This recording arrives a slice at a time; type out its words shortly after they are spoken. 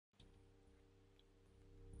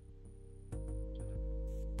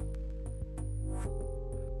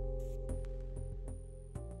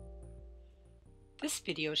This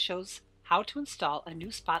video shows how to install a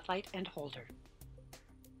new spotlight and holder.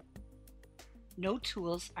 No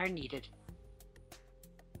tools are needed.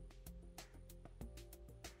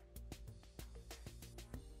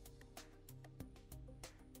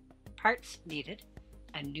 Parts needed: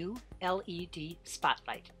 a new LED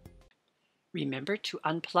spotlight. Remember to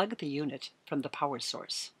unplug the unit from the power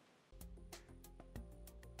source.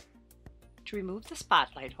 To remove the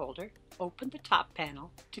spotlight holder, open the top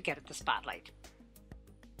panel to get at the spotlight.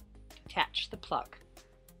 Detach the plug.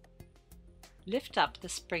 Lift up the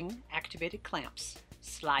spring-activated clamps.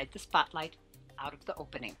 Slide the spotlight out of the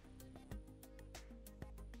opening.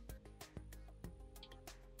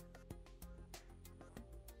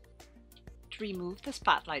 To remove the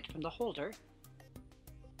spotlight from the holder,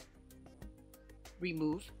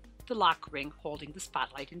 remove the lock ring holding the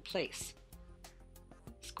spotlight in place.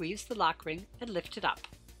 Squeeze the lock ring and lift it up.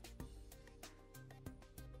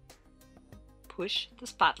 Push the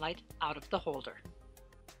spotlight out of the holder.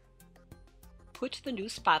 Put the new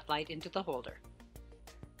spotlight into the holder.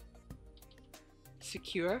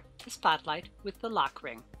 Secure the spotlight with the lock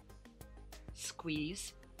ring.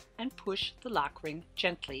 Squeeze and push the lock ring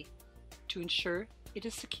gently to ensure it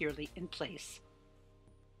is securely in place.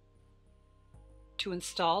 To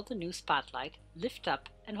install the new spotlight, lift up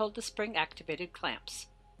and hold the spring-activated clamps.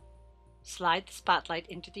 Slide the spotlight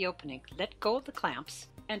into the opening, let go of the clamps,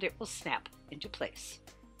 and it will snap into place.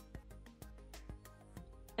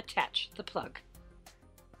 Attach the plug.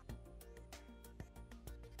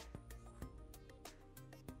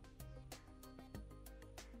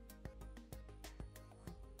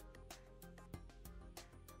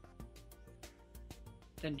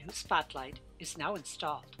 The new spotlight is now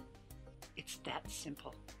installed. It's that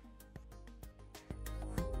simple.